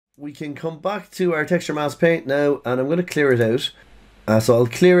we can come back to our texture mask paint now, and I'm going to clear it out. So I'll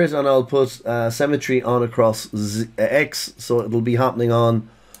clear it and I'll put symmetry on across X, so it'll be happening on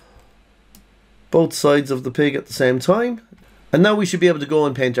both sides of the pig at the same time. And now we should be able to go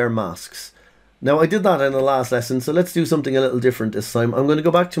and paint our masks. Now I did that in the last lesson, so let's do something a little different this time. I'm going to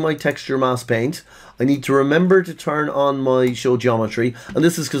go back to my texture mask paint. I need to remember to turn on my show geometry, and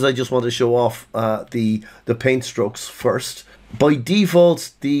this is because I just want to show off the paint strokes first. By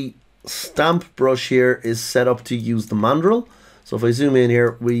default, the stamp brush here is set up to use the mandrel. So if I zoom in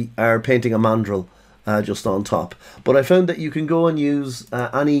here, we are painting a mandrel just on top. But I found that you can go and use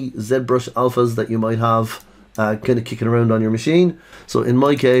any ZBrush alphas that you might have kind of kicking around on your machine. So in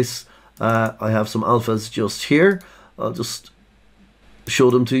my case, I have some alphas just here. I'll just show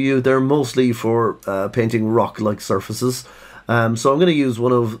them to you. They're mostly for painting rock-like surfaces. So I'm going to use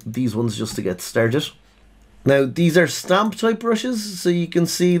one of these ones just to get started. Now these are stamp type brushes, so you can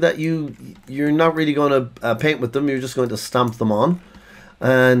see that you're not really going to paint with them, you're just going to stamp them on.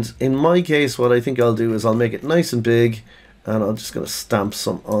 And in my case, what I think I'll do is I'll make it nice and big, and I'm just going to stamp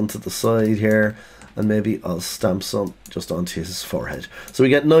some onto the side here, and maybe I'll stamp some just onto his forehead. So we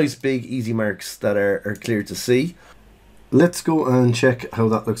get nice big easy marks that are clear to see. Let's go and check how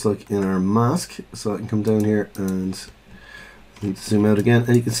that looks like in our mask. So I can come down here and need to zoom out again,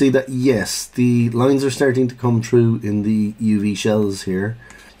 and you can see that yes, the lines are starting to come through in the UV shells here.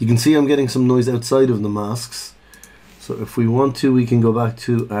 You can see I'm getting some noise outside of the masks. So if we want to, we can go back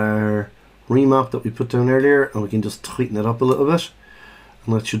to our remap that we put down earlier, and we can just tighten it up a little bit,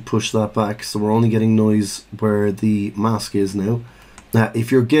 and that should push that back, so we're only getting noise where the mask is now. Now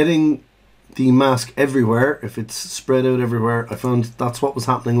if you're getting the mask everywhere, if it's spread out everywhere, I found that's what was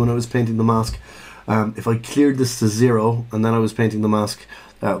happening when I was painting the mask. If I cleared this to 0 and then I was painting the mask,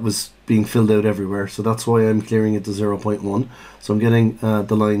 it was being filled out everywhere, so that's why I'm clearing it to 0.1. So I'm getting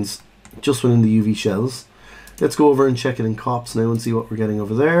the lines just within the UV shells. Let's go over and check it in cops now and see what we're getting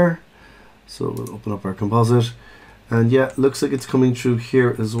over there. So we'll open up our composite, and yeah, looks like it's coming through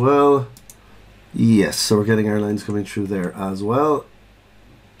here as well. Yes, so we're getting our lines coming through there as well.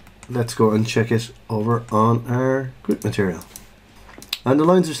 Let's go and check it over on our group material. And the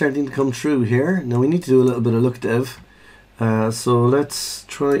lines are starting to come through here. Now we need to do a little bit of look dev. So let's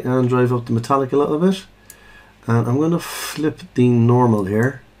try and drive up the metallic a little bit. And I'm going to flip the normal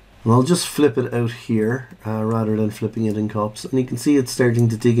here. And I'll just flip it out here rather than flipping it in cops. And you can see it's starting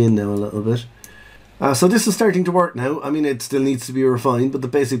to dig in now a little bit. So this is starting to work now. I mean, it still needs to be refined, but the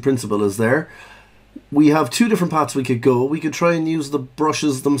basic principle is there. We have two different paths we could go. We could try and use the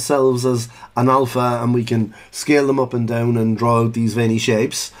brushes themselves as an alpha, and we can scale them up and down and draw out these veiny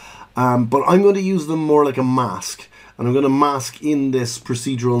shapes. But I'm going to use them more like a mask, and I'm going to mask in this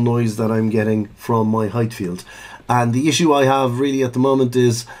procedural noise that I'm getting from my height field. And the issue I have really at the moment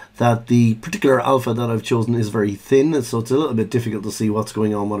is that the particular alpha that I've chosen is very thin, so it's a little bit difficult to see what's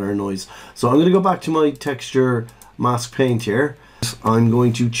going on with our noise. So I'm going to go back to my texture mask paint here. I'm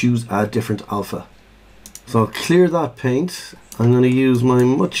going to choose a different alpha. So I'll clear that paint. I'm going to use my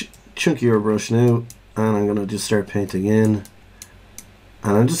much chunkier brush now, and I'm going to just start painting in.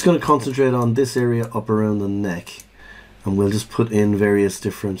 And I'm just going to concentrate on this area up around the neck, and we'll just put in various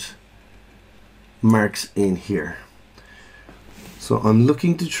different marks in here. So I'm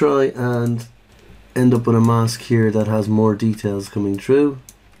looking to try and end up with a mask here that has more details coming through.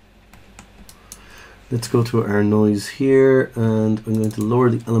 Let's go to our noise here, and I'm going to lower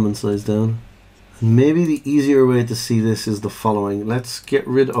the element size down. Maybe the easier way to see this is the following. Let's get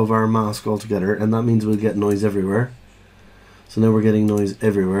rid of our mask altogether, and that means we'll get noise everywhere. So now we're getting noise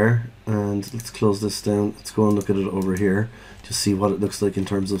everywhere, and let's close this down. Let's go and look at it over here to see what it looks like in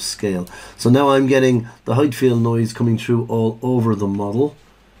terms of scale. So now I'm getting the height field noise coming through all over the model,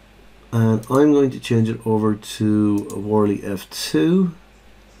 and I'm going to change it over to Worley F2,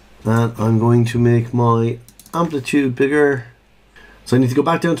 and I'm going to make my amplitude bigger. So I need to go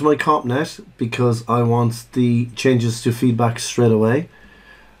back down to my comp net because I want the changes to feedback straight away.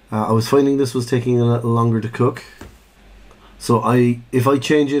 I was finding this was taking a little longer to cook. So if I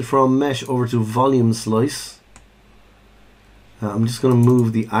change it from mesh over to volume slice, I'm just going to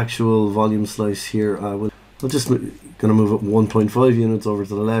move the actual volume slice here. I'm just going to move it 1.5 units over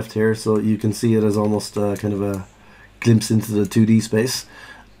to the left here, so you can see it as almost kind of a glimpse into the 2D space.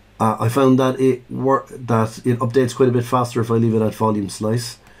 I found that it updates quite a bit faster if I leave it at volume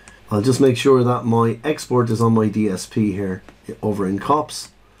slice. I'll just make sure that my export is on my DSP here over in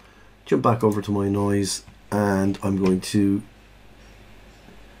cops. Jump back over to my noise, and I'm going to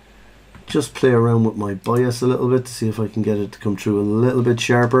just play around with my bias a little bit to see if I can get it to come through a little bit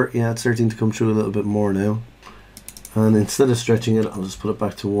sharper. Yeah, it's starting to come through a little bit more now. And instead of stretching it, I'll just put it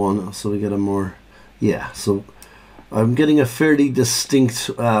back to 1 so we get a more, yeah, so I'm getting a fairly distinct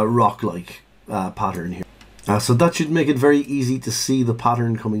rock-like pattern here. So that should make it very easy to see the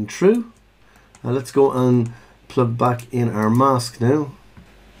pattern coming through. Let's go and plug back in our mask now.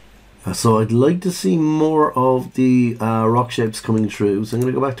 So I'd like to see more of the rock shapes coming through. So I'm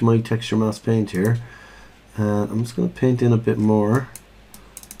going to go back to my texture mask paint here. And I'm just going to paint in a bit more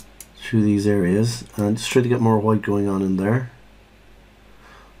through these areas and just try to get more white going on in there.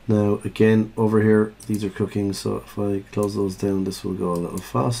 Now again, over here these are cooking, so if I close those down this will go a little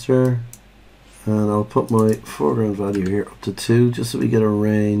faster. And I'll put my foreground value here up to 2 just so we get a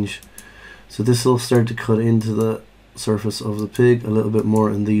range. So this will start to cut into the surface of the pig a little bit more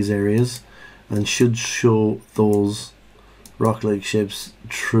in these areas and should show those rock-like shapes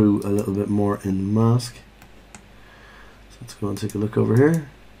through a little bit more in mask. So let's go and take a look over here.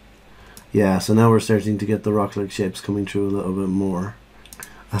 Yeah, so now we're starting to get the rock-like shapes coming through a little bit more.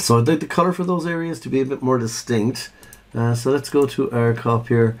 So I'd like the color for those areas to be a bit more distinct. So let's go to our cop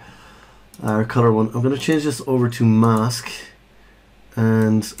here, our color one. I'm going to change this over to mask,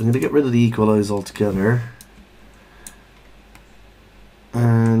 and I'm going to get rid of the equalize altogether.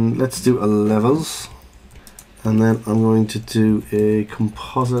 And let's do a levels, and then I'm going to do a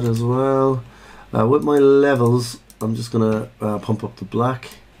composite as well. With my levels, I'm just going to pump up the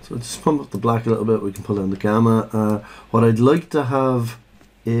black. So just pump up the black a little bit, we can pull down the gamma. What I'd like to have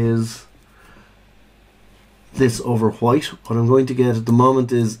is this over white. What I'm going to get at the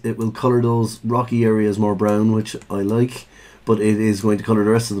moment is it will colour those rocky areas more brown, which I like, but it is going to colour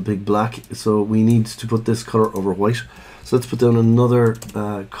the rest of the big black. So we need to put this colour over white. So let's put down another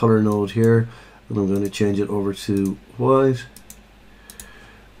colour node here, and I'm going to change it over to white.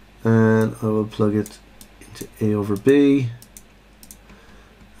 And I will plug it into A over B.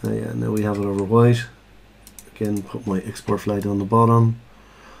 Yeah, now we have it over white. Again, put my export flag on the bottom.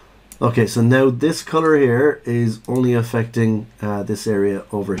 Okay, so now this color here is only affecting this area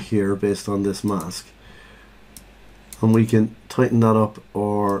over here based on this mask. And we can tighten that up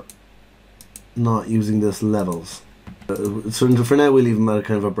or not using this levels. So for now we leave them at a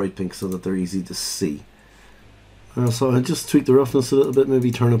kind of a bright pink so that they're easy to see. So I just tweak the roughness a little bit,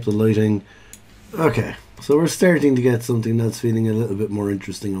 maybe turn up the lighting. Okay, so we're starting to get something that's feeling a little bit more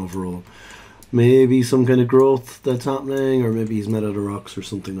interesting overall. Maybe some kind of growth that's happening, or maybe he's made out of rocks or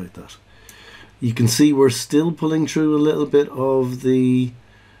something like that. You can see we're still pulling through a little bit of the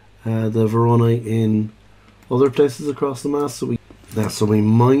Voronoi in other places across the mask. So we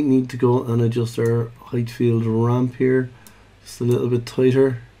might need to go and adjust our height field ramp here just a little bit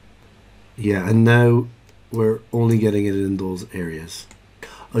tighter. Yeah, and now we're only getting it in those areas.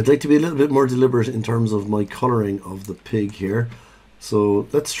 I'd like to be a little bit more deliberate in terms of my colouring of the pig here. So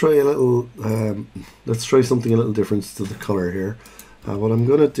let's try a little, let's try something a little different to the colour here. What I'm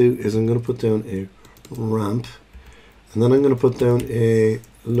going to do is I'm going to put down a ramp, and then I'm going to put down a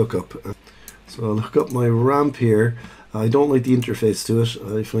lookup. So I'll look up my ramp here. I don't like the interface to it.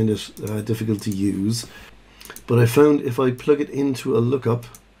 I find it difficult to use. But I found if I plug it into a lookup,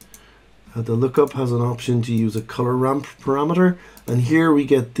 the lookup has an option to use a color ramp parameter, and here we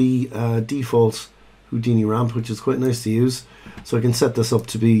get the default Houdini ramp, which is quite nice to use. So I can set this up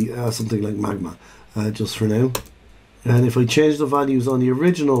to be something like magma just for now. And if I change the values on the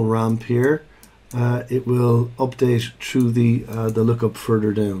original ramp here, it will update through the lookup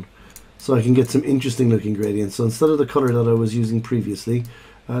further down. So I can get some interesting looking gradients. So instead of the color that I was using previously,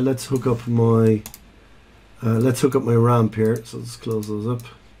 let's hook up my ramp here. So let's close those up.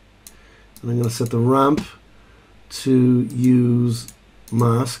 And I'm going to set the ramp to use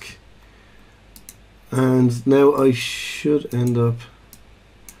mask. And now I should end up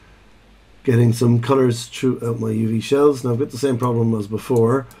getting some colors throughout my UV shells. Now I've got the same problem as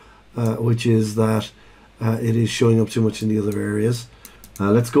before, which is that it is showing up too much in the other areas.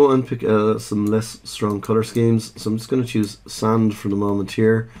 Let's go and pick some less strong color schemes. So I'm just going to choose sand for the moment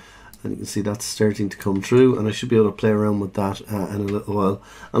here. And you can see that's starting to come through, and I should be able to play around with that in a little while,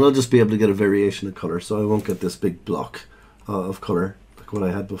 and I'll just be able to get a variation of color, so I won't get this big block of color like what I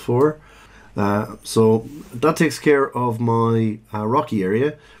had before. So that takes care of my rocky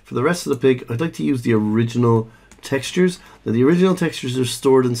area. For the rest of the pig, I'd like to use the original textures. Now the original textures are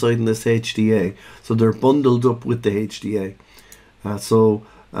stored inside in this HDA, so they're bundled up with the HDA.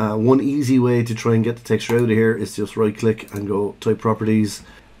 One easy way to try and get the texture out of here is just right click and go type properties.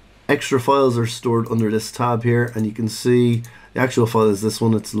 Extra files are stored under this tab here, and you can see the actual file is this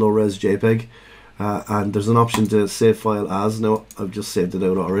one. It's low res JPEG, and there's an option to save file as. Now I've just saved it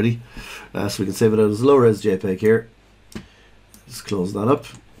out already, so we can save it out as low res JPEG here. Just close that up,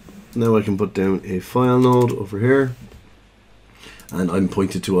 Now I can put down a file node over here, and I'm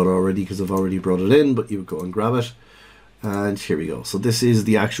pointed to it already because I've already brought it in, but you would go and grab it. And here we go. So this is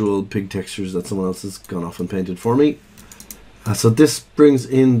the actual pig textures that someone else has gone off and painted for me. So this brings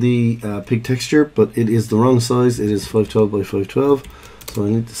in the pig texture, but it is the wrong size. It is 512 by 512. So I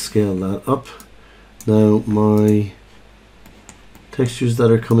need to scale that up. Now my textures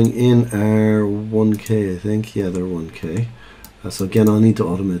that are coming in are 1K, I think. Yeah, they're 1K. So again, I'll need to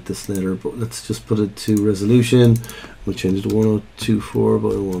automate this later, but let's just put it to resolution. We'll change it to 1024 by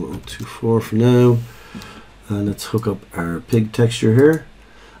 1024 for now. And let's hook up our pig texture here.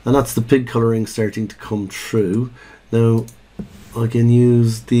 And that's the pig coloring starting to come through. Now, I can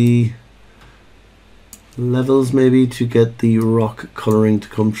use the levels maybe to get the rock coloring to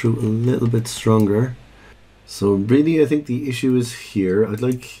come through a little bit stronger. So really, I think the issue is here. I'd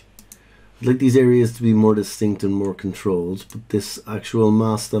like these areas to be more distinct and more controlled, but this actual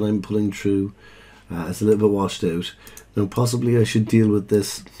mask that I'm pulling through is a little bit washed out. Now possibly I should deal with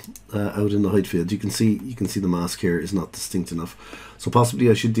this out in the height field. You can see the mask here is not distinct enough. So possibly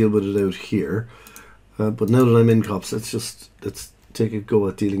I should deal with it out here. But now that I'm in COPS, let's take a go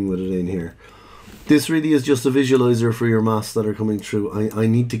at dealing with it in here. This really is just a visualizer for your masks that are coming through. I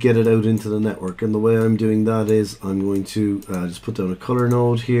need to get it out into the network, and the way I'm doing that is I'm going to just put down a color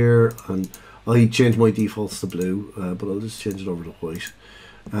node here, and I change my defaults to blue, but I'll just change it over to white.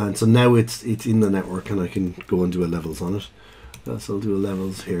 And so now it's in the network, and I can go and do a levels on it. So I'll do a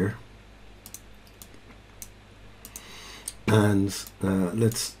levels here, and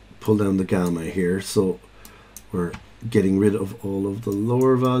let's pull down the gamma here. So we're getting rid of all of the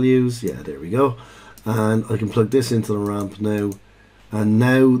lower values. Yeah, there we go. And I can plug this into the ramp now, and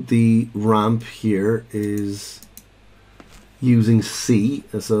now the ramp here is using C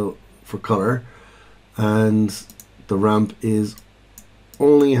so for color, and the ramp is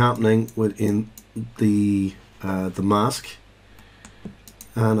only happening within the mask.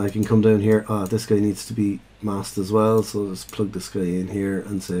 And I can come down here. This guy needs to be masked as well, so let's plug this guy in here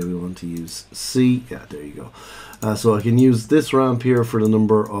and say we want to use C. Yeah, there you go. So I can use this ramp here for the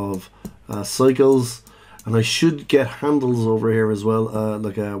number of cycles, and I should get handles over here as well,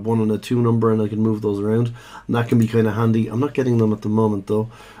 like a 1 and a 2 number, and I can move those around, and that can be kind of handy. I'm not getting them at the moment though.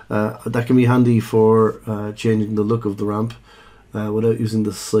 That can be handy for changing the look of the ramp without using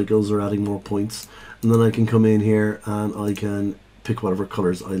the cycles or adding more points. And then I can come in here and I can pick whatever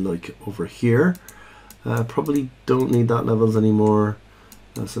colors I like over here. Probably don't need that levels anymore,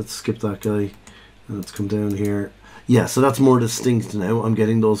 so let's skip that guy and let's come down here. Yeah, so that's more distinct now. I'm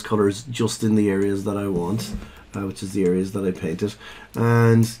getting those colors just in the areas that I want, which is the areas that I painted.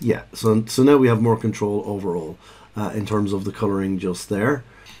 And yeah, so now we have more control overall in terms of the coloring just there.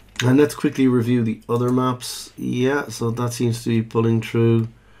 And let's quickly review the other maps. Yeah, so that seems to be pulling through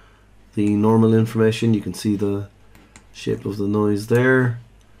the normal information. You can see the shape of the noise there,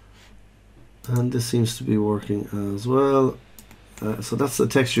 and this seems to be working as well. So that's the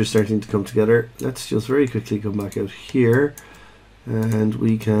texture starting to come together. Let's just very quickly come back out here, and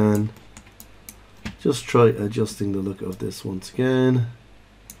we can just try adjusting the look of this once again.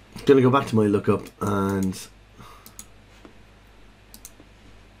 I'm going to go back to my lookup, and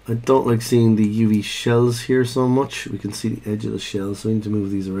I don't like seeing the UV shells here so much. We can see the edge of the shell, so I need to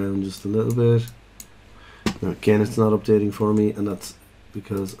move these around just a little bit. Now again, it's not updating for me, and that's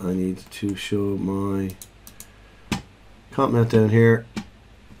because I need to show my comp net down here,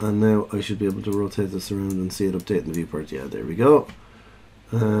 and now I should be able to rotate this around and see it update in the viewport. Yeah, there we go.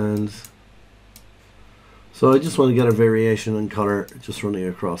 And so I just want to get a variation in color just running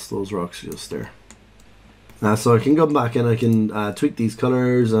across those rocks just there. So I can go back and I can tweak these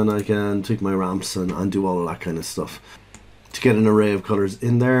colors, and I can tweak my ramps and do all of that kind of stuff to get an array of colors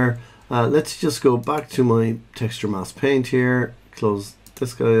in there. Let's just go back to my texture mask paint here, close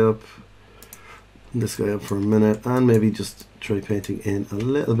this guy up, this guy up for a minute, and maybe just try painting in a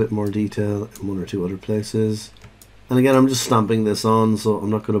little bit more detail in one or two other places. And again, I'm just stamping this on, so I'm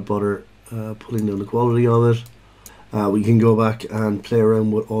not going to bother pulling down the quality of it. We can go back and play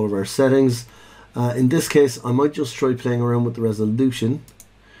around with all of our settings. In this case, I might just try playing around with the resolution.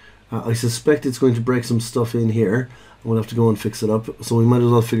 I suspect it's going to break some stuff in here. We'll have to go and fix it up, so we might as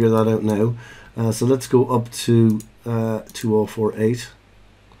well figure that out now. So let's go up to 2048.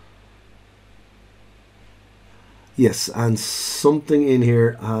 Yes, and something in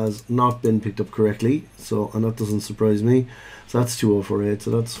here has not been picked up correctly, and that doesn't surprise me. So that's 2048,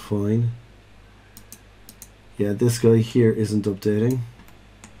 so that's fine. Yeah, this guy here isn't updating,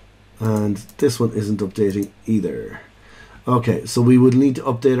 and this one isn't updating either. Okay, so we would need to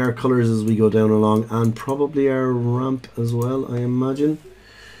update our colors as we go down along, and probably our ramp as well, I imagine.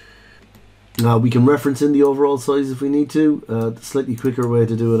 We can reference in the overall size if we need to. The slightly quicker way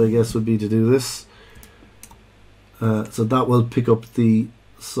to do it, I guess, would be to do this. So that will pick up the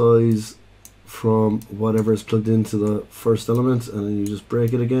size from whatever is plugged into the first element, and then you just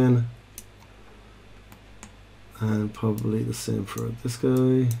break it again. And probably the same for this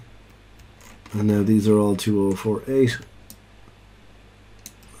guy. And now these are all 2048.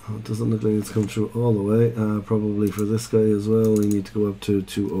 Oh, it doesn't look like it's come through all the way. Probably for this guy as well, we need to go up to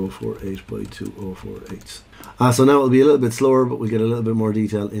 2048 by 2048. So now it'll be a little bit slower, but we'll get a little bit more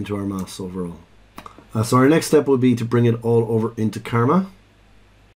detail into our mass overall. So our next step would be to bring it all over into Karma.